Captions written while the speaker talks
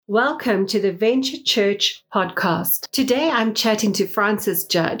Welcome to the Venture Church podcast. Today I'm chatting to Francis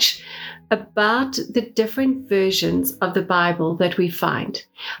Judge about the different versions of the Bible that we find.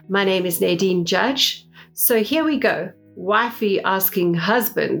 My name is Nadine Judge. So here we go. Wifey asking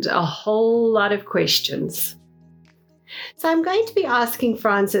husband a whole lot of questions. So I'm going to be asking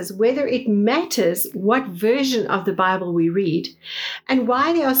Francis whether it matters what version of the Bible we read and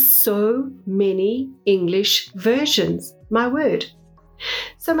why there are so many English versions. My word.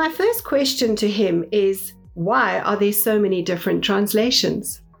 So my first question to him is, why are there so many different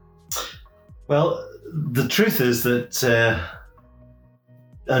translations? Well, the truth is that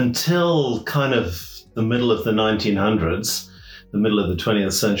until kind of the middle of the 1900s, the middle of the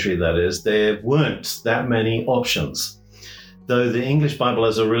 20th century that is, there weren't that many options. Though the English Bible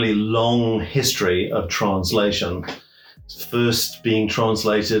has a really long history of translation, first being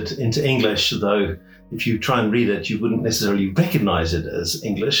translated into English, though if you try and read it, you wouldn't necessarily recognize it as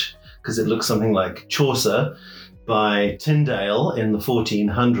English because it looks something like Chaucer by Tyndale in the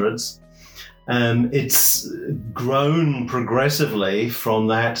 1400s. It's grown progressively from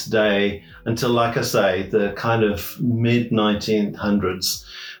that day until, like I say, the kind of mid-1900s,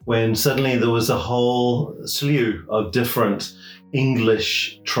 when suddenly there was a whole slew of different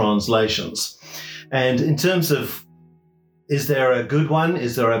English translations. And in terms of, is there a good one?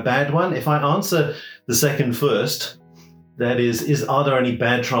 Is there a bad one? If I answer the second first, that is, are there any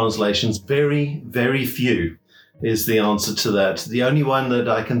bad translations? Very, very few is the answer to that. The only one that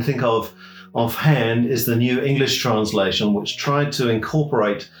I can think of offhand is the New English Translation, which tried to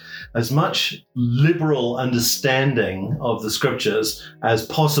incorporate as much liberal understanding of the scriptures as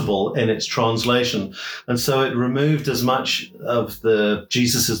possible in its translation. And so it removed as much of the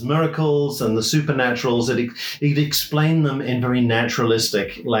Jesus's miracles and the supernaturals. It explained them in very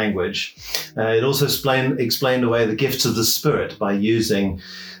naturalistic language. It also explained away the gifts of the Spirit by using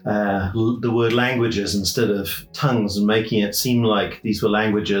the word languages instead of tongues and making it seem like these were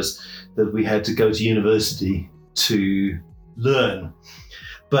languages that we had to go to university to learn.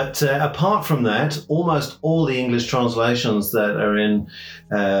 But apart from that, almost all the English translations that are in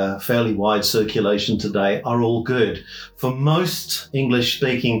fairly wide circulation today are all good. For most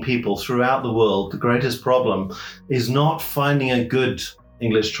English-speaking people throughout the world, the greatest problem is not finding a good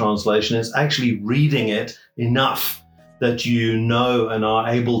English translation. It's actually reading it enough that you know and are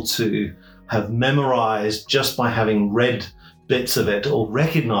able to have memorized just by having read bits of it, or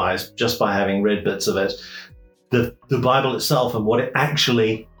recognized just by having read bits of it, the Bible itself and what it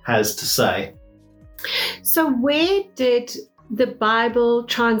actually has to say. So where did the Bible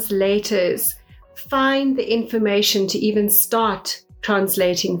translators find the information to even start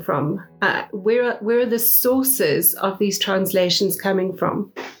translating from? Where are the sources of these translations coming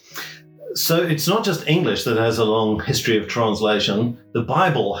from? So it's not just English that has a long history of translation. The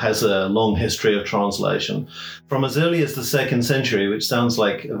Bible has a long history of translation. From as early as the 2nd century, which sounds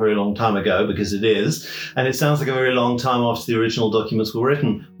like a very long time ago, because it is, and it sounds like a very long time after the original documents were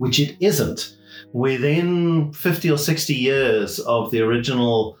written, which it isn't. Within 50 or 60 years of the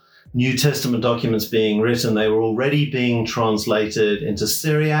original New Testament documents being written, they were already being translated into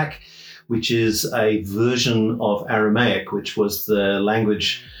Syriac, which is a version of Aramaic, which was the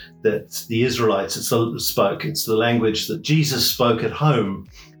language that the Israelites spoke. It's the language that Jesus spoke at home,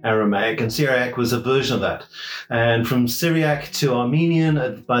 Aramaic, and Syriac was a version of that. And from Syriac to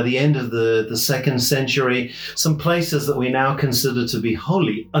Armenian, by the end of the 2nd century, some places that we now consider to be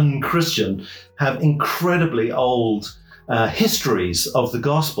wholly unchristian have incredibly old histories of the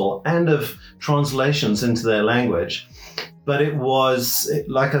gospel and of translations into their language. But it was,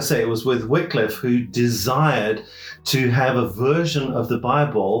 like I say, it was with Wycliffe who desired to have a version of the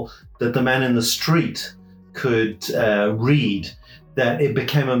Bible that the man in the street could read, that it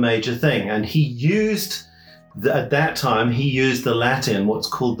became a major thing. And he used, at that time, he used the Latin, what's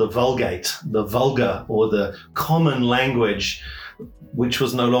called the Vulgate, the Vulgar, or the common language, which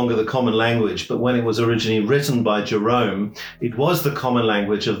was no longer the common language, but when it was originally written by Jerome, it was the common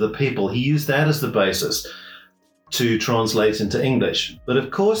language of the people. He used that as the basis to translate into English. But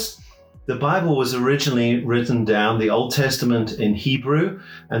of course, the Bible was originally written down, the Old Testament in Hebrew,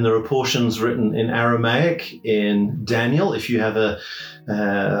 and there are portions written in Aramaic in Daniel. If you have a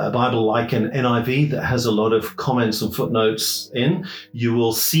Bible like an NIV that has a lot of comments and footnotes in, you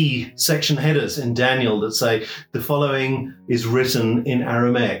will see section headers in Daniel that say the following is written in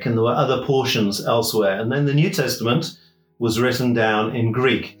Aramaic, and there were other portions elsewhere. And then the New Testament was written down in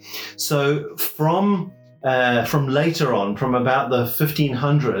Greek. So from from later on, from about the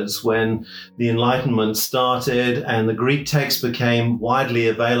 1500s, when the Enlightenment started and the Greek text became widely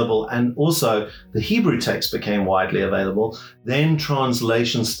available, and also the Hebrew text became widely available, then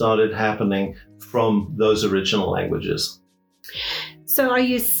translations started happening from those original languages. So are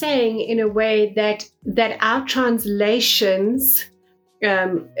you saying in a way that our translations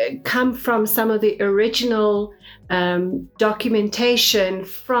come from some of the original documentation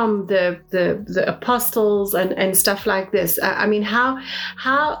from the apostles and stuff like this? I mean, how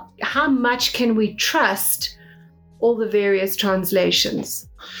much can we trust all the various translations?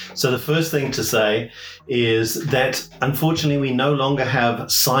 So the first thing to say is that unfortunately we no longer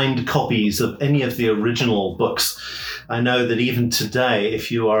have signed copies of any of the original books. I know that even today,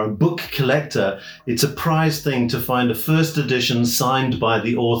 if you are a book collector, it's a prized thing to find a first edition signed by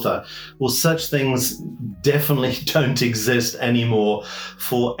the author. Well, such things definitely don't exist anymore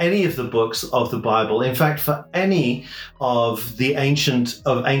for any of the books of the Bible. In fact, for any of the ancient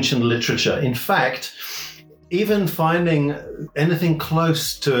literature. In fact, even finding anything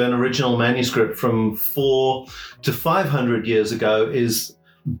close to an original manuscript from 400 to 500 years ago is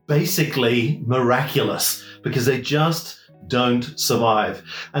basically miraculous, because they just don't survive.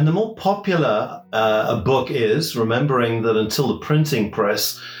 And the more popular a book is, remembering that until the printing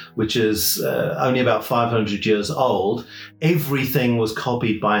press, which is only about 500 years old, everything was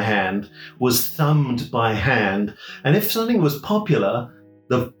copied by hand, was thumbed by hand. And if something was popular,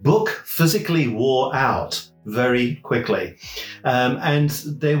 the book physically wore out very quickly. And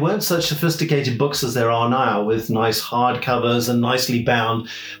there weren't such sophisticated books as there are now, with nice hardcovers and nicely bound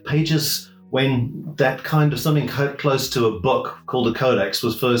pages. When that kind of something close to a book called a codex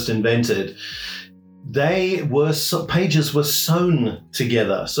was first invented, pages were sewn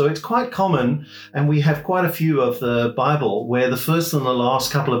together. So it's quite common, and we have quite a few of the Bible where the first and the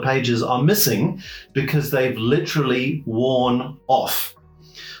last couple of pages are missing because they've literally worn off.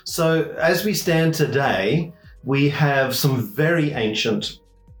 So as we stand today, we have some very ancient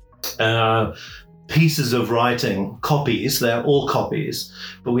pieces of writing, copies. They're all copies,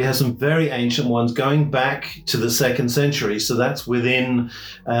 but we have some very ancient ones going back to the 2nd century. So that's within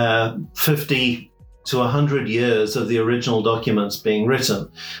 50 to 100 years of the original documents being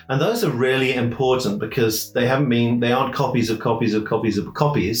written. And those are really important because they aren't copies of copies of copies of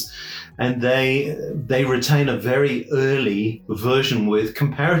copies. And they retain a very early version with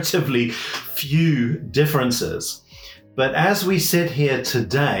comparatively few differences. But as we sit here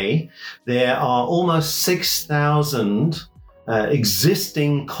today, there are almost 6,000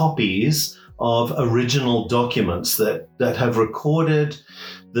 existing copies of original documents that have recorded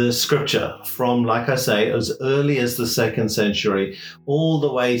the scripture from, like I say, as early as the 2nd century, all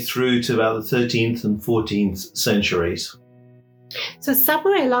the way through to about the 13th and 14th centuries. So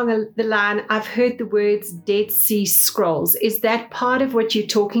somewhere along the line, I've heard the words Dead Sea Scrolls. Is that part of what you're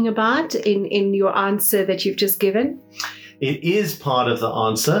talking about in your answer that you've just given? It is part of the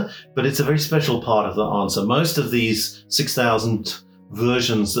answer, but it's a very special part of the answer. Most of these 6,000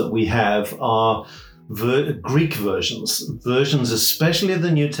 versions that we have are Greek versions especially of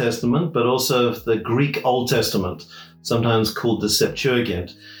the New Testament, but also of the Greek Old Testament, sometimes called the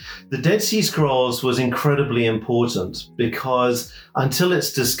Septuagint. The Dead Sea Scrolls was incredibly important because until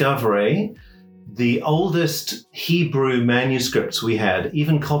its discovery, the oldest Hebrew manuscripts we had,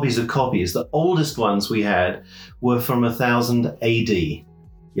 even copies of copies, the oldest ones we had were from 1000 AD.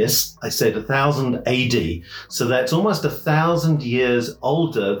 Yes, I said 1000 AD. So that's almost 1,000 years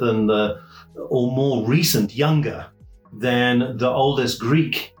older than or more recent, younger than the oldest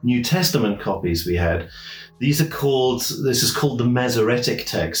Greek New Testament copies we had. This is called the Masoretic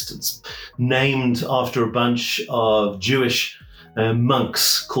text. It's named after a bunch of Jewish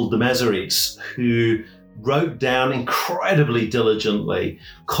monks called the Masoretes, who wrote down incredibly diligently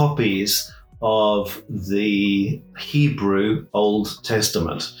copies of the Hebrew Old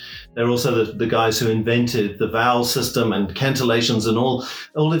Testament. They're also the guys who invented the vowel system and cantillations and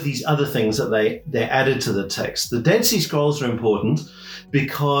all of these other things that they added to the text. The Dead Sea Scrolls are important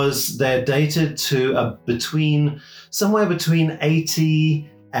because they're dated to somewhere between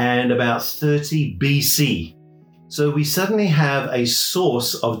 80 and about 30 BC. So we suddenly have a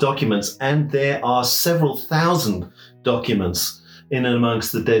source of documents, and there are several thousand documents in and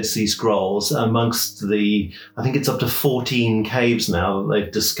amongst the Dead Sea Scrolls, amongst I think it's up to 14 caves now that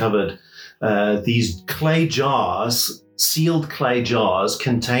they've discovered these clay jars, sealed clay jars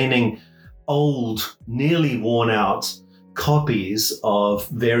containing old, nearly worn out copies of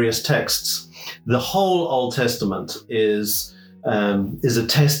various texts. The whole Old Testament is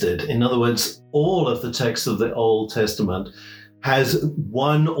attested. In other words, all of the texts of the Old Testament has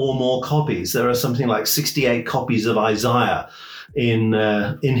one or more copies. There are something like 68 copies of Isaiah in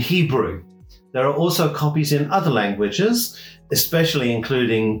Hebrew. There are also copies in other languages, especially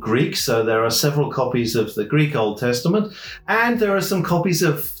including Greek. So there are several copies of the Greek Old Testament, and there are some copies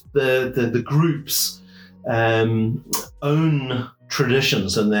of the group's own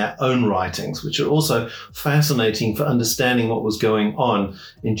traditions and their own writings, which are also fascinating for understanding what was going on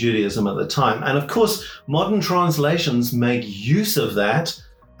in Judaism at the time. And of course, modern translations make use of that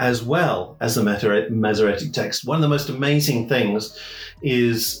as well as the Masoretic text. One of the most amazing things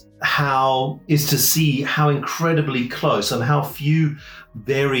is to see how incredibly close and how few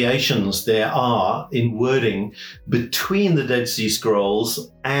variations there are in wording between the Dead Sea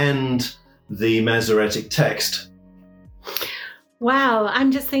Scrolls and the Masoretic text. Wow,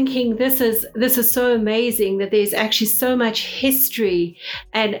 I'm just thinking this is so amazing that there's actually so much history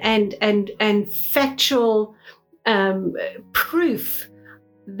and factual proof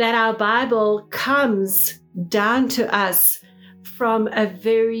that our Bible comes down to us from a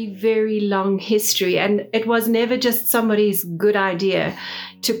very, very long history. And it was never just somebody's good idea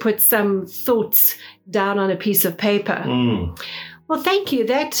to put some thoughts down on a piece of paper. Well, thank you.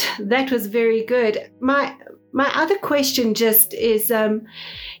 That was very good. My other question just is,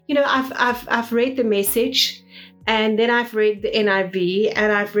 I've read the Message, and then I've read the NIV,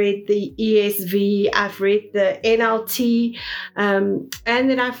 and I've read the ESV, I've read the NLT, and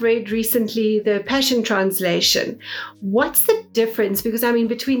then I've read recently the Passion Translation. What's the difference? Because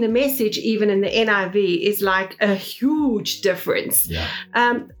between the Message even and the NIV is like a huge difference. Yeah.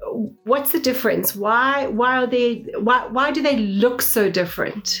 What's the difference? Why do they look so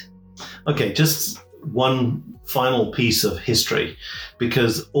different? Okay, just one final piece of history,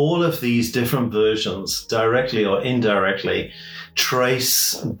 because all of these different versions, directly or indirectly,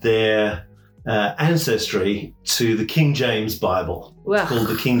 trace their ancestry to the King James Bible. It's called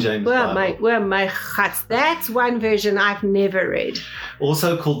the King James Bible. My hearts. That's one version I've never read.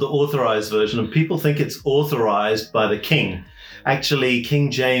 Also called the Authorized Version, and people think it's authorized by the king. Actually,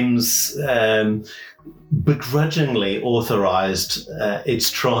 King James begrudgingly authorized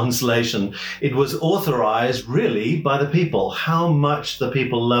its translation. It was authorized really by the people, how much the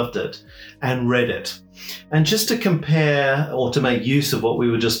people loved it and read it. And just to compare or to make use of what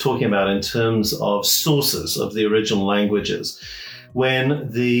we were just talking about in terms of sources of the original languages, when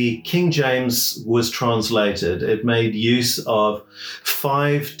the King James was translated, it made use of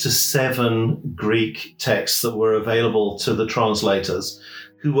 5 to 7 Greek texts that were available to the translators,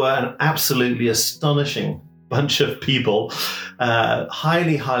 who were an absolutely astonishing bunch of people,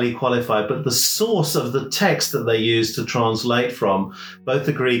 highly, highly qualified. But the source of the text that they used to translate from, both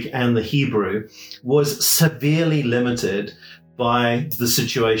the Greek and the Hebrew, was severely limited by the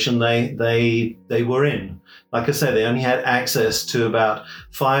situation they were in. Like I say, they only had access to about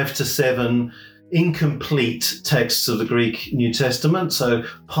 5 to 7 incomplete texts of the Greek New Testament, so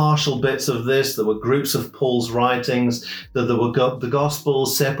partial bits of this. There were groups of Paul's writings, that there were the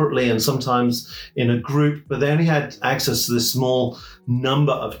Gospels separately and sometimes in a group, but they only had access to this small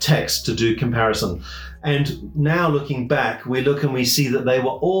number of texts to do comparison. And now looking back, we look and we see that they were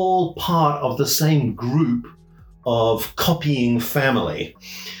all part of the same group of copying family.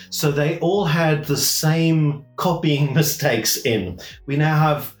 So they all had the same copying mistakes in. We now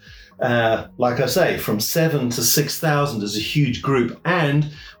have like I say, from 7 to 6,000 is a huge group.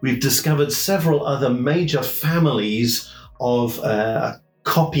 And we've discovered several other major families of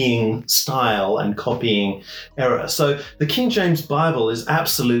copying style and copying error. So the King James Bible is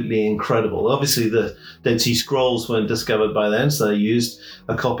absolutely incredible. Obviously, the Dead Sea Scrolls weren't discovered by then, so they used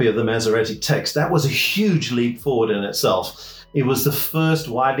a copy of the Masoretic text. That was a huge leap forward in itself. It was the first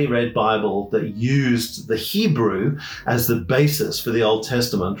widely read Bible that used the Hebrew as the basis for the Old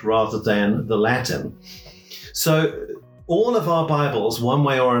Testament rather than the Latin. So all of our Bibles, one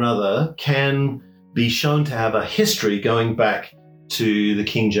way or another, can be shown to have a history going back to the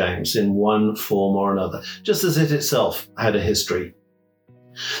King James in one form or another, just as it itself had a history.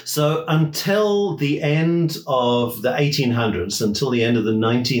 So until the end of the 1800s, until the end of the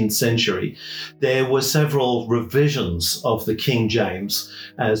 19th century, there were several revisions of the King James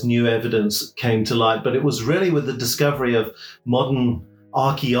as new evidence came to light. But it was really with the discovery of modern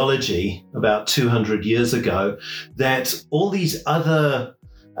archaeology about 200 years ago that all these other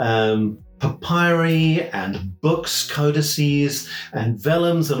papyri and books, codices and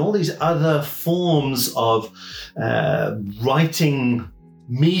vellums and all these other forms of writing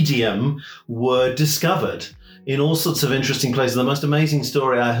medium were discovered. in all sorts of interesting places. The most amazing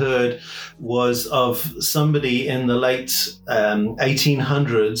story I heard was of somebody in the late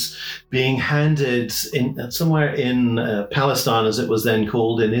 1800s being handed somewhere in Palestine, as it was then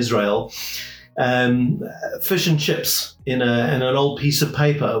called, in Israel, fish and chips in an old piece of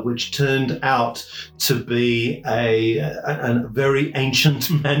paper, which turned out to be a very ancient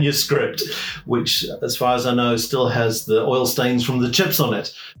manuscript, which, as far as I know, still has the oil stains from the chips on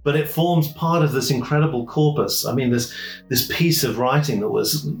it. But it forms part of this incredible corpus. I mean, this piece of writing that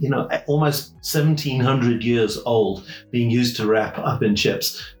was, almost 1,700 years old, being used to wrap up in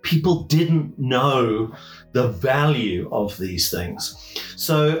chips. People didn't know the value of these things.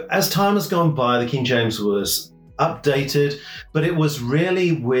 So as time has gone by, the King James was updated, but it was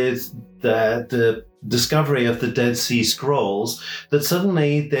really with the discovery of the Dead Sea Scrolls that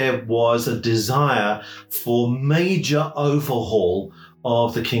suddenly there was a desire for major overhaul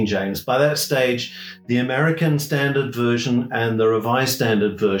of the King James. By that stage, the American Standard Version and the Revised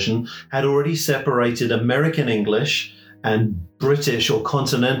Standard Version had already separated American English and British or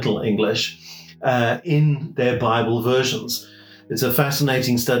Continental English in their Bible versions. It's a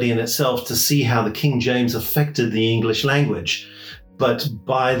fascinating study in itself to see how the King James affected the English language. But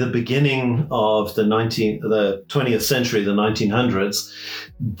by the beginning of the 20th century, the 1900s,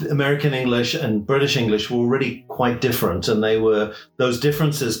 American English and British English were already quite different, and those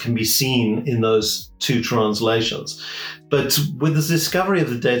differences can be seen in those two translations. But with the discovery of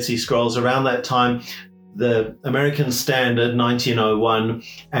the Dead Sea Scrolls around that time, the American Standard, 1901,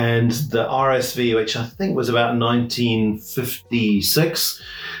 and the RSV, which I think was about 1956,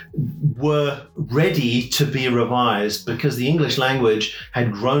 were ready to be revised because the English language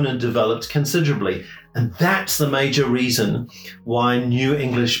had grown and developed considerably. And that's the major reason why New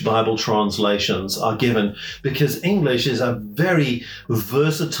English Bible translations are given, because English is a very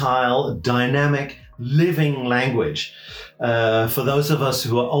versatile, dynamic, living language. For those of us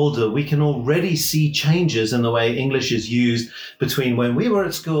who are older, we can already see changes in the way English is used between when we were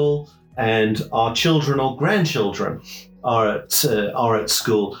at school and our children or grandchildren are at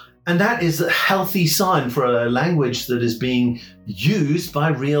school. And that is a healthy sign for a language that is being used by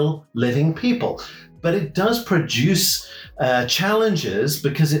real living people. But it does produce challenges,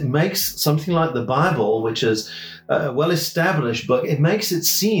 because it makes something like the Bible, which is a well-established book, it makes it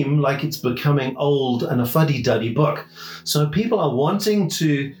seem like it's becoming old and a fuddy-duddy book. So people are wanting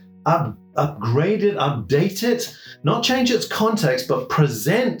to upgrade it, update it, not change its context, but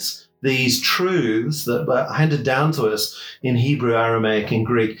present these truths that were handed down to us in Hebrew, Aramaic, and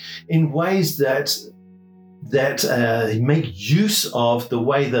Greek in ways that make use of the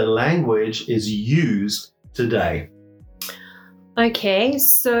way the language is used today. Okay,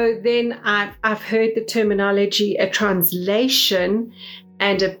 so then I've heard the terminology a translation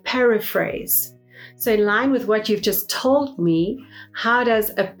and a paraphrase. So in line with what you've just told me, how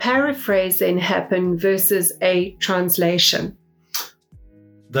does a paraphrase then happen versus a translation?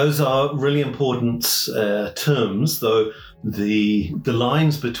 Those are really important terms, though the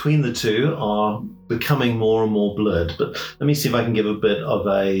lines between the two are becoming more and more blurred. But let me see if I can give a bit of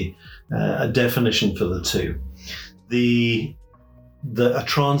a definition for the two. A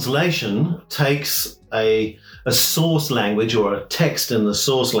translation takes a source language or a text in the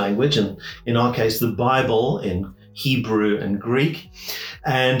source language, and in our case, the Bible in Hebrew and Greek,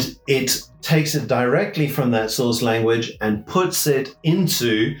 and it takes it directly from that source language and puts it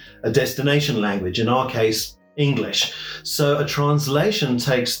into a destination language, in our case, English. So a translation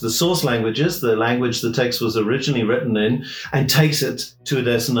takes the source languages, the language the text was originally written in, and takes it to a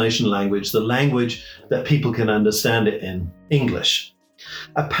destination language, the language that people can understand it in, English.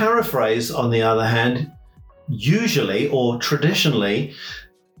 A paraphrase, on the other hand, usually or traditionally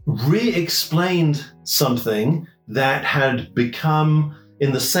re-explained something that had become,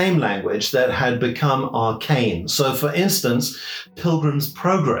 in the same language, that had become arcane. So, for instance, Pilgrim's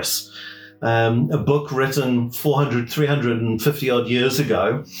Progress, a book written 350 odd years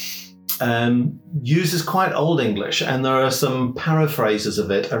ago, uses quite old English, and there are some paraphrases of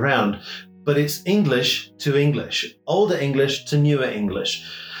it around, but it's English to English, older English to newer English.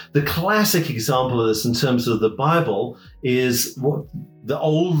 The classic example of this in terms of the Bible is the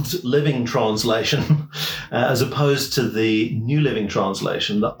Old Living Translation as opposed to the New Living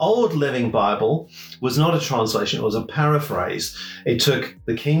Translation. The Old Living Bible was not a translation, it was a paraphrase. It took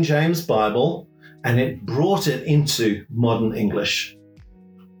the King James Bible and it brought it into modern English.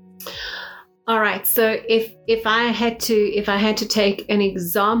 All right. So if I had to take an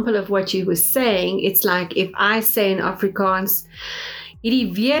example of what you were saying, it's like if I say in Afrikaans,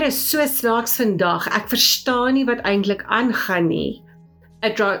 hierdie weer is so snaaks vandag. Ek verstaan nie wat eintlik aangaan nie.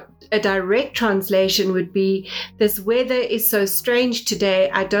 a direct translation would be, this weather is so strange today,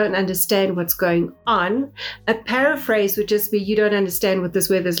 I don't understand what's going on. A paraphrase would just be, you don't understand what this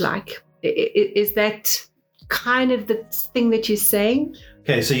weather's like. Is that kind of the thing that you're saying?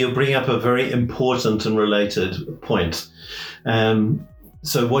 Okay, so you'll bring up a very important and related point.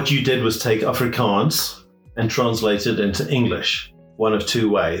 So what you did was take Afrikaans and translate it into English, one of two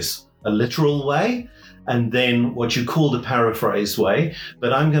ways: a literal way, and then what you call the paraphrased way,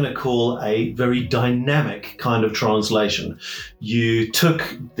 but I'm going to call a very dynamic kind of translation. You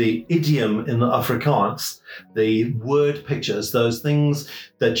took the idiom in the Afrikaans, the word pictures, those things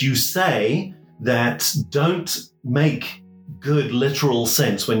that you say that don't make good literal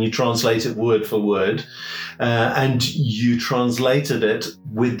sense when you translate it word for word, and you translated it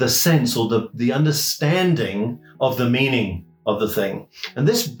with the sense or the understanding of the meaning of the thing. And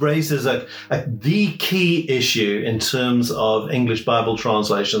this raises the key issue in terms of English Bible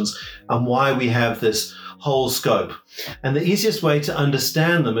translations and why we have this whole scope. And the easiest way to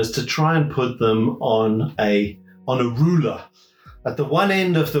understand them is to try and put them on a ruler. At the one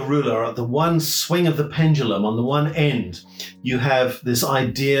end of the ruler, at the one swing of the pendulum, on the one end, you have this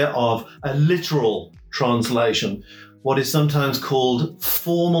idea of a literal translation, what is sometimes called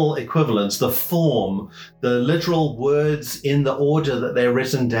formal equivalence, the form, the literal words in the order that they're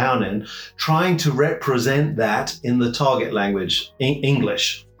written down in, trying to represent that in the target language,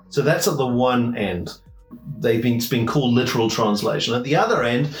 English. So that's at the one end. It's been called literal translation. At the other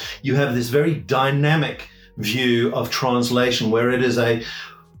end, you have this very dynamic view of translation where it is a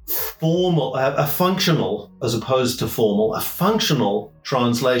formal, a functional, as opposed to formal, a functional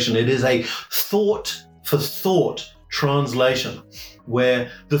translation. It is a thought for thought translation, where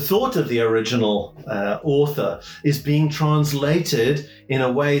the thought of the original author is being translated in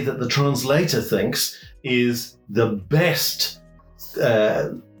a way that the translator thinks is the best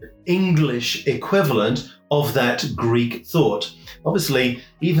English equivalent of that Greek thought. Obviously,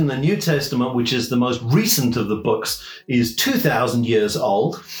 even the New Testament, which is the most recent of the books, is 2,000 years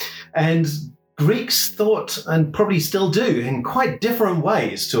old, and Greeks thought, and probably still do, in quite different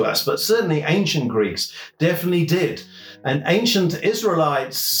ways to us, but certainly ancient Greeks definitely did. And ancient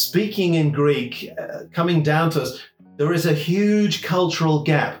Israelites speaking in Greek, coming down to us, there is a huge cultural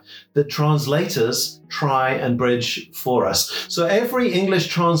gap that translators try and bridge for us. So every English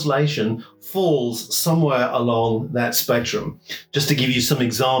translation falls somewhere along that spectrum. Just to give you some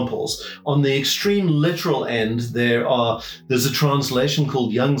examples, on the extreme literal end, there's a translation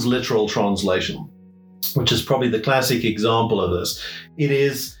called Young's Literal Translation, which is probably the classic example of this.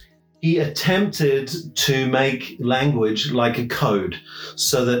 He attempted to make language like a code,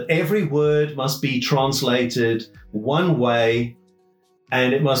 so that every word must be translated one way,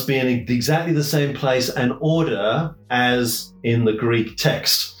 and it must be in exactly the same place and order as in the Greek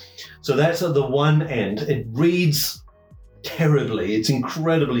text. So that's at the one end. It reads terribly. It's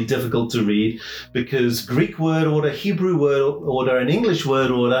incredibly difficult to read because Greek word order, Hebrew word order, and English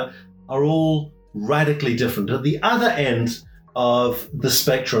word order are all radically different. At the other end of the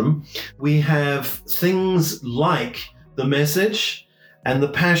spectrum, we have things like the Message and the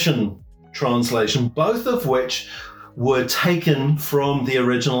Passion Translation, both of which were taken from the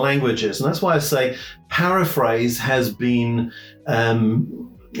original languages. And that's why I say paraphrase has been,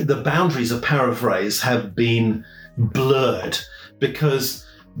 the boundaries of paraphrase have been blurred, because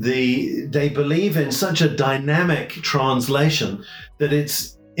they believe in such a dynamic translation that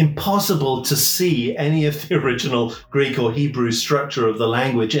it's impossible to see any of the original Greek or Hebrew structure of the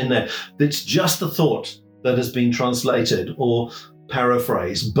language in there. It's just the thought that has been translated or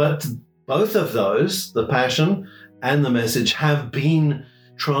paraphrased. But both of those, the Passion and the Message, have been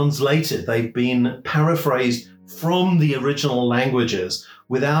translated. They've been paraphrased from the original languages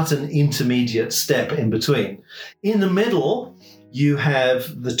without an intermediate step in between. In the middle, you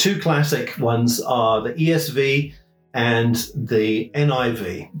have the two classic ones are the ESV and the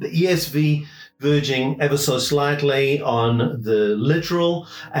NIV. The ESV verging ever so slightly on the literal,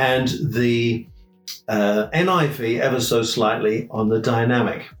 and the NIV ever so slightly on the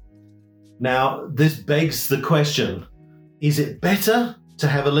dynamic. Now, this begs the question, is it better to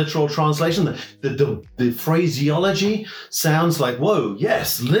have a literal translation? The phraseology sounds like, whoa,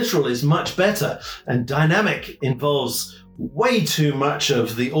 yes, literal is much better, and dynamic involves way too much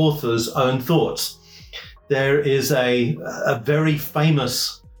of the author's own thoughts. There is a very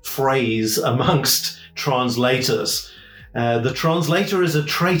famous phrase amongst translators. The translator is a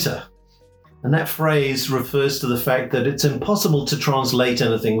traitor. And that phrase refers to the fact that it's impossible to translate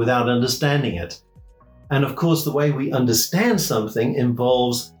anything without understanding it. And of course, the way we understand something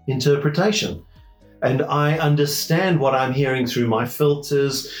involves interpretation. And I understand what I'm hearing through my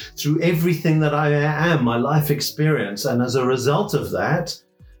filters, through everything that I am, my life experience. And as a result of that,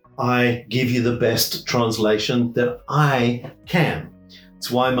 I give you the best translation that I can. It's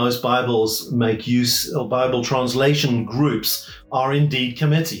why most Bibles make use, or Bible translation groups are indeed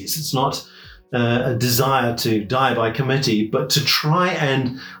committees. It's not a desire to die by committee, but to try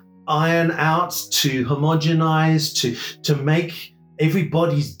and iron out, to homogenize, to make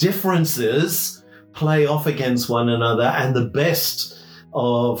everybody's differences play off against one another and the best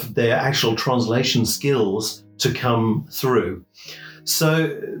of their actual translation skills to come through.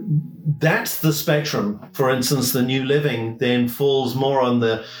 So that's the spectrum. For instance, the New Living then falls more on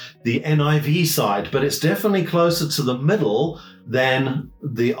the NIV side, but it's definitely closer to the middle than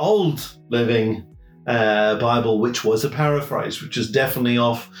the Old Living Bible, which was a paraphrase, which is definitely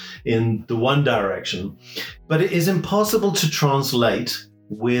off in the one direction. But it is impossible to translate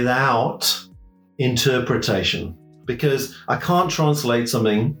without interpretation, because I can't translate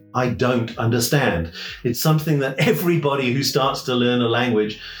something I don't understand. It's something that everybody who starts to learn a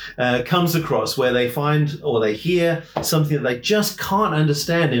language comes across, where they find or they hear something that they just can't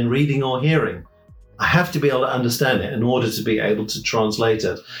understand in reading or hearing. I have to be able to understand it in order to be able to translate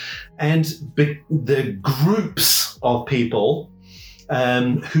it. And the groups of people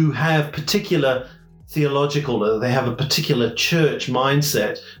who have particular theological, they have a particular church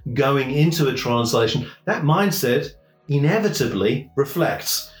mindset going into a translation, that mindset inevitably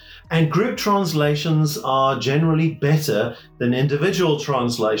reflects. And group translations are generally better than individual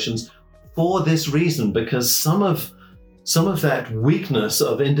translations for this reason, because some of that weakness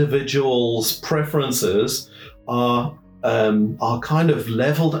of individuals' preferences are kind of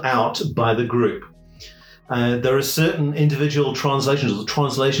leveled out by the group. There are certain individual translations, or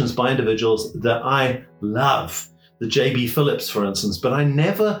translations by individuals, that I love. The J.B. Phillips, for instance, but I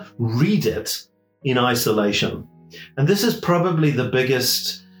never read it in isolation. And this is probably the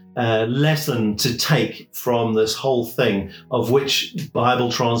biggest lesson to take from this whole thing of which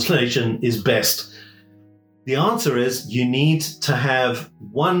Bible translation is best. The answer is you need to have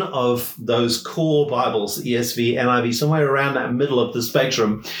one of those core Bibles, ESV, NIV, somewhere around that middle of the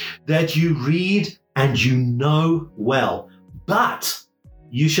spectrum, that you read and you know well. But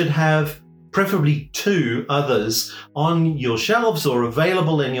you should have preferably two others on your shelves or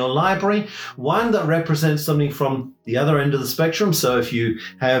available in your library. One that represents something from the other end of the spectrum. So if you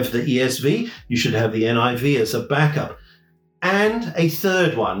have the ESV, you should have the NIV as a backup. And a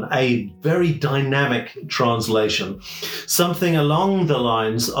third one, a very dynamic translation, something along the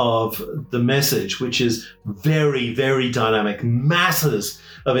lines of the Message, which is very, very dynamic, masses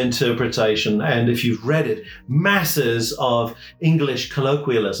of interpretation. And if you've read it, masses of English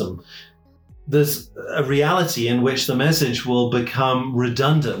colloquialism. There's a reality in which the Message will become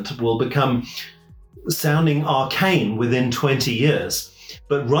redundant, will become sounding arcane within 20 years.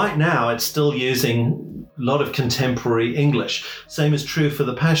 But right now, it's still using a lot of contemporary English. Same is true for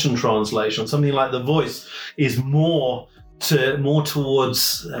the Passion Translation. Something like The Voice is more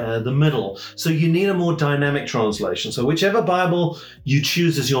towards the middle. So you need a more dynamic translation. So whichever Bible you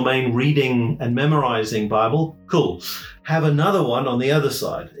choose as your main reading and memorizing Bible, cool. Have another one on the other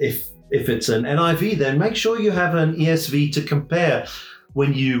side. If it's an NIV, then make sure you have an ESV to compare.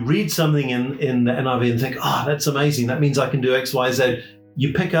 When you read something in the NIV and think, that's amazing, that means I can do X, Y, Z,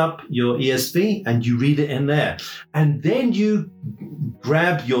 you pick up your ESV and you read it in there. And then you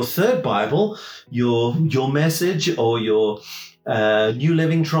grab your third Bible, your Message or your New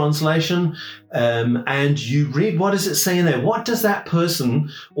Living Translation, and you read, what does it say in there? What does that person,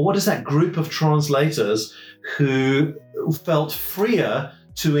 or what does that group of translators who felt freer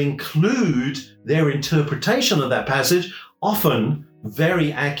to include their interpretation of that passage, often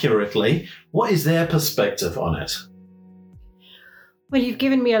very accurately, what is their perspective on it? Well, you've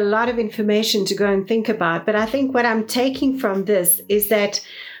given me a lot of information to go and think about, but I think what I'm taking from this is that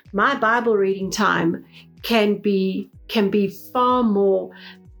my Bible reading time can be far more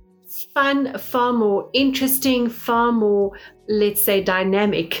fun, far more interesting, far more, let's say,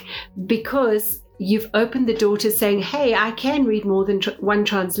 dynamic, because you've opened the door to saying, hey, I can read more than one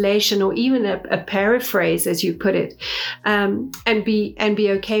translation, or even a paraphrase, as you put it, and be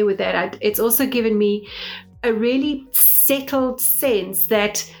okay with that. It's also given me a really settled sense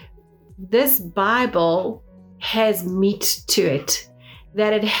that this Bible has meat to it,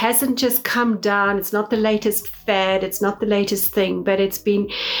 that it hasn't just come down. It's not the latest fad. It's not the latest thing, but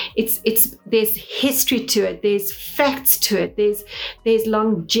there's history to it. There's facts to it. There's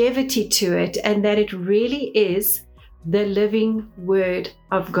longevity to it, and that it really is the living Word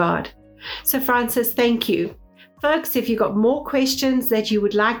of God. So Francis, thank you. Folks, if you've got more questions that you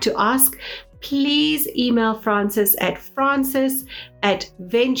would like to ask, please email Francis at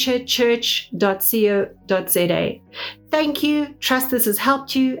francis@venturechurch.co.za. Thank you. Trust this has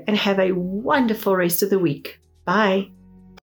helped you, and have a wonderful rest of the week. Bye.